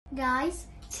Guys,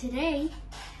 today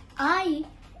I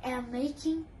am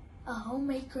making a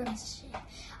homemade grimace shake.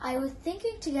 I was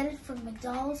thinking to get it from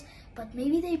McDonald's, but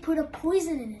maybe they put a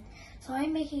poison in it. So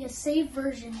I'm making a safe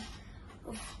version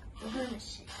of the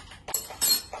grimace shake.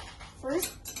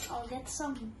 First, I'll get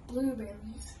some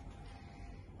blueberries,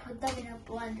 put them in a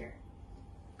blender.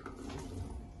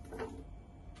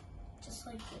 Just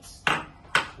like this.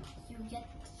 You get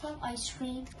some ice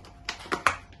cream,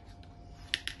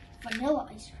 vanilla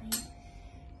ice cream,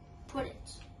 put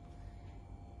it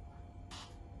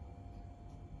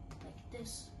like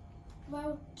this,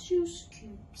 about 2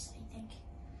 scoops, I think,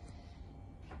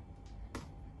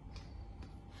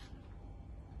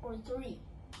 or 3,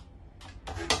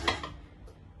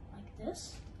 like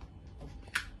this.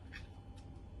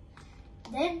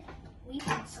 Then we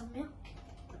add some milk.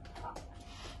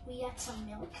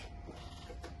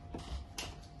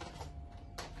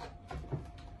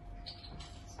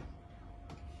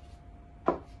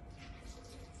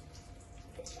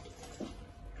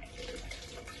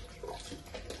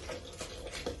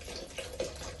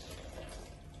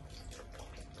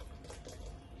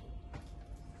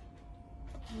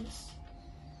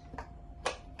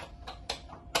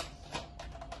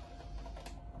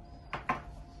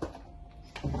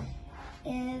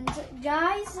 And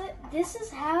guys, this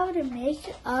is how to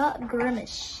make a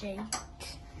grimace shake.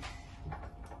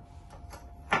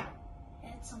 Add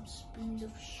some spoons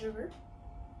of sugar.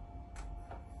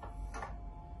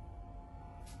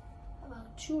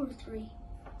 About 2 or 3.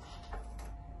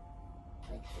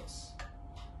 Like this.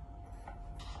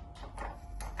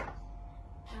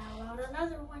 Now about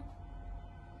another one.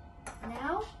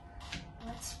 Now,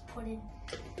 let's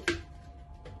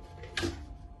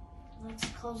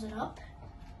close it up.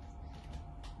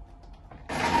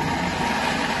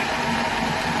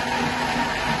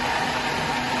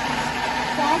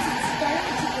 Guys, it's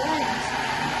starting to blend.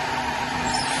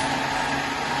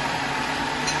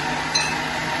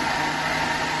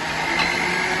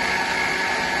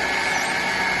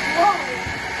 Whoa!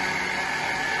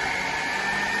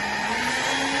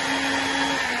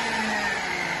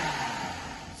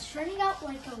 It's turning out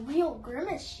like a real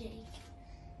grimace shake.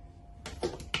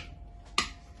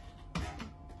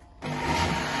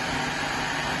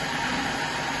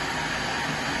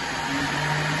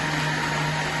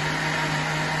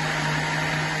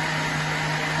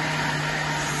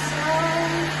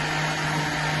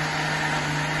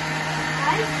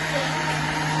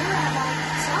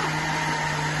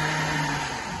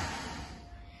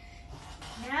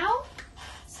 Now,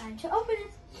 it's time to open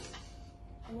it.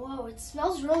 Whoa, it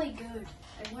smells really good.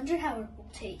 I wonder how it will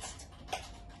taste.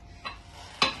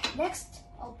 Next,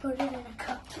 I'll put it in a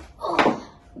cup.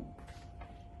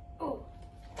 Oh,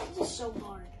 this is so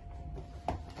hard.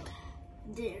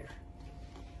 There.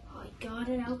 I got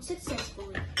it out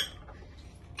successfully.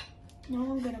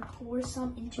 Now I'm gonna pour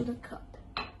some into the cup.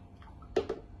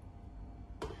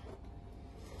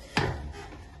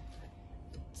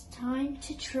 Time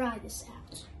to try this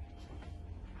out.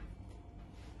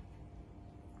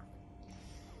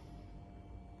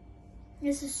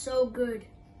 This is so good.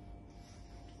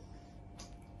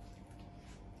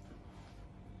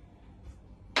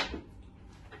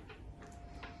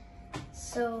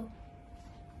 So,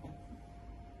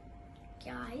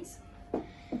 guys,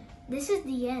 this is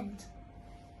the end.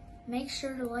 Make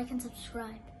sure to like and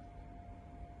subscribe.